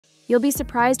You'll be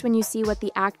surprised when you see what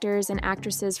the actors and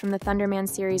actresses from the Thundermans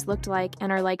series looked like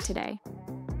and are like today.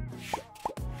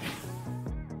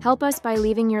 Help us by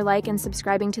leaving your like and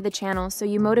subscribing to the channel so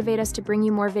you motivate us to bring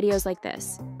you more videos like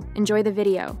this. Enjoy the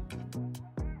video.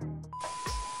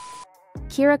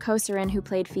 Kira Kosarin, who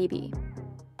played Phoebe.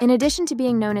 In addition to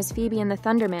being known as Phoebe in the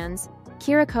Thundermans,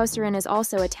 Kira Kosarin is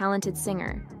also a talented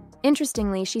singer.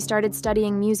 Interestingly, she started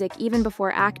studying music even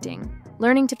before acting,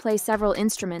 learning to play several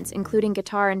instruments including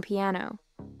guitar and piano.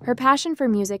 Her passion for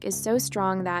music is so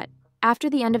strong that, after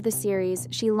the end of the series,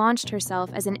 she launched herself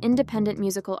as an independent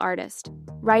musical artist,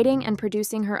 writing and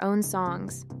producing her own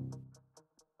songs.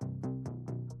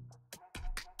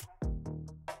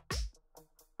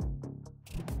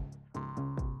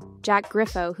 Jack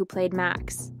Griffo, who played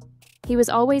Max. He was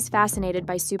always fascinated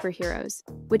by superheroes,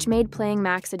 which made playing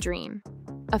Max a dream.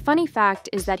 A funny fact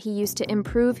is that he used to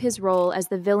improve his role as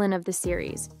the villain of the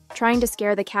series, trying to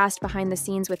scare the cast behind the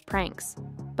scenes with pranks.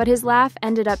 But his laugh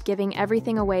ended up giving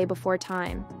everything away before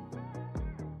time.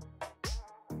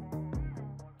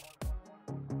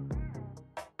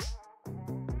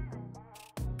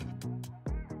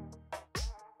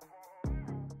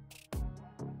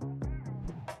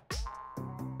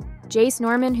 Jace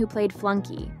Norman, who played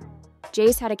Flunky.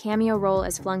 Jace had a cameo role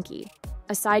as Flunky,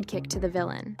 a sidekick to the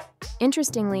villain.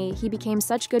 Interestingly, he became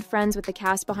such good friends with the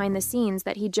cast behind the scenes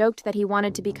that he joked that he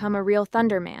wanted to become a real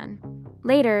Thunderman.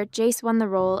 Later, Jace won the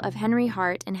role of Henry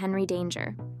Hart in Henry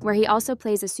Danger, where he also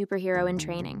plays a superhero in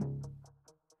training.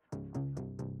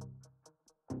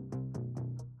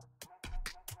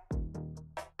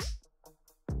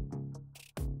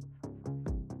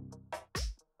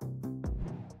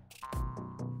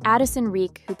 Addison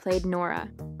Reek, who played Nora.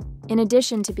 In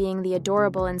addition to being the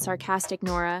adorable and sarcastic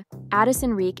Nora,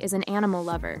 Addison Reek is an animal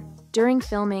lover. During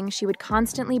filming, she would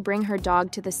constantly bring her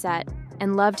dog to the set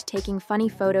and loved taking funny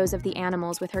photos of the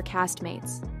animals with her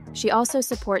castmates. She also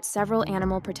supports several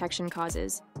animal protection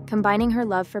causes, combining her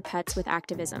love for pets with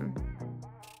activism.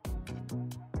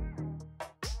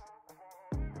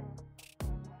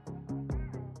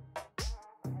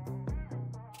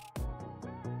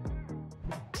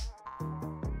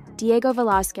 Diego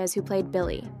Velasquez, who played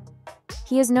Billy.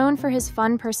 He is known for his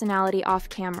fun personality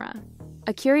off-camera.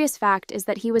 A curious fact is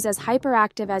that he was as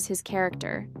hyperactive as his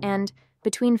character, and,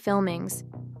 between filmings,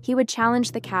 he would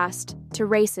challenge the cast to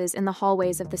races in the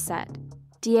hallways of the set.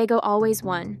 Diego always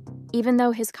won, even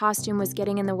though his costume was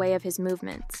getting in the way of his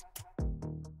movements.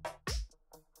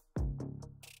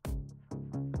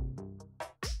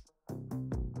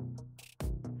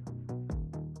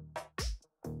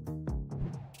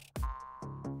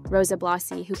 Rosa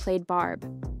Blasi, who played Barb.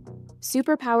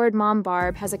 Superpowered mom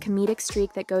Barb has a comedic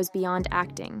streak that goes beyond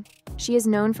acting. She is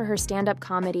known for her stand-up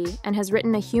comedy and has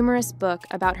written a humorous book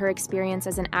about her experience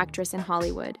as an actress in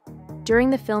Hollywood.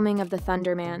 During the filming of the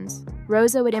Thundermans,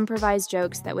 Rosa would improvise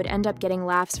jokes that would end up getting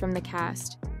laughs from the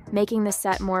cast, making the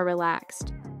set more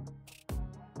relaxed.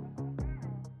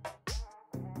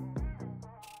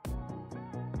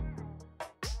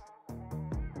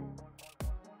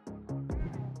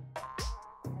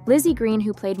 Lizzie Green,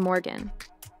 who played Morgan.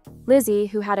 Lizzie,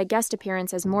 who had a guest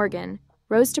appearance as Morgan,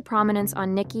 rose to prominence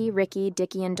on Nikki, Ricky,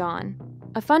 Dickie, and Dawn.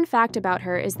 A fun fact about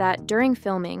her is that, during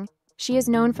filming, she is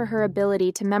known for her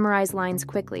ability to memorize lines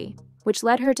quickly, which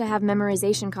led her to have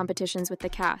memorization competitions with the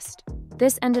cast.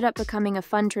 This ended up becoming a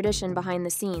fun tradition behind the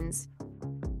scenes.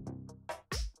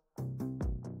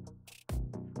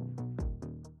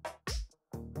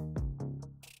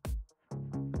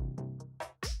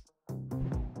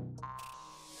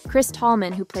 Chris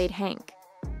Tallman, who played Hank.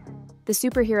 The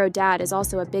superhero dad is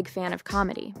also a big fan of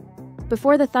comedy.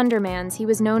 Before the Thundermans, he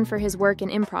was known for his work in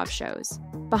improv shows.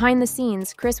 Behind the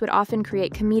scenes, Chris would often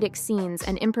create comedic scenes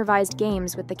and improvised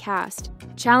games with the cast,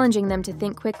 challenging them to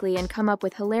think quickly and come up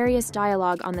with hilarious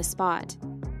dialogue on the spot.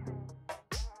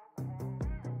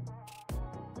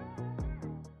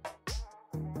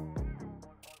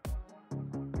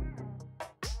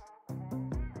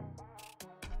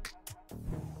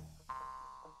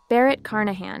 Barrett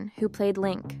Carnahan, who played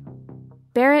Link.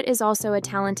 Barrett is also a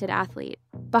talented athlete.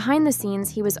 Behind the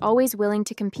scenes, he was always willing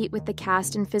to compete with the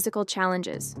cast in physical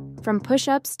challenges, from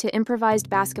push-ups to improvised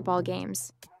basketball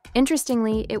games.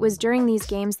 Interestingly, it was during these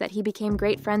games that he became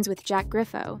great friends with Jack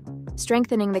Griffo,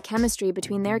 strengthening the chemistry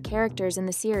between their characters in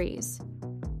the series.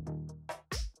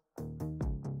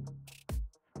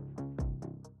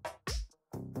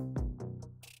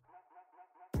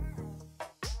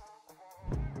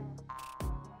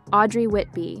 Audrey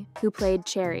Whitby, who played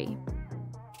Cherry.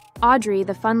 Audrey,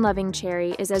 the fun-loving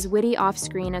Cherry, is as witty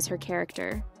off-screen as her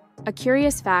character. A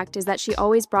curious fact is that she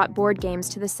always brought board games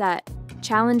to the set,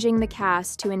 challenging the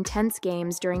cast to intense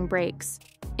games during breaks.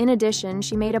 In addition,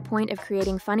 she made a point of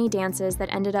creating funny dances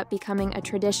that ended up becoming a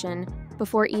tradition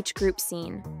before each group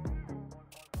scene.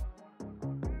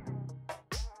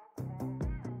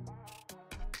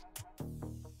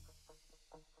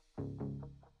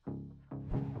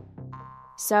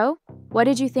 So, what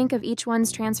did you think of each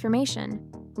one's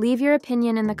transformation? Leave your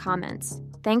opinion in the comments.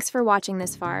 Thanks for watching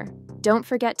this far. Don't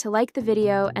forget to like the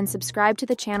video and subscribe to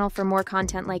the channel for more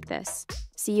content like this.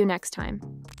 See you next time.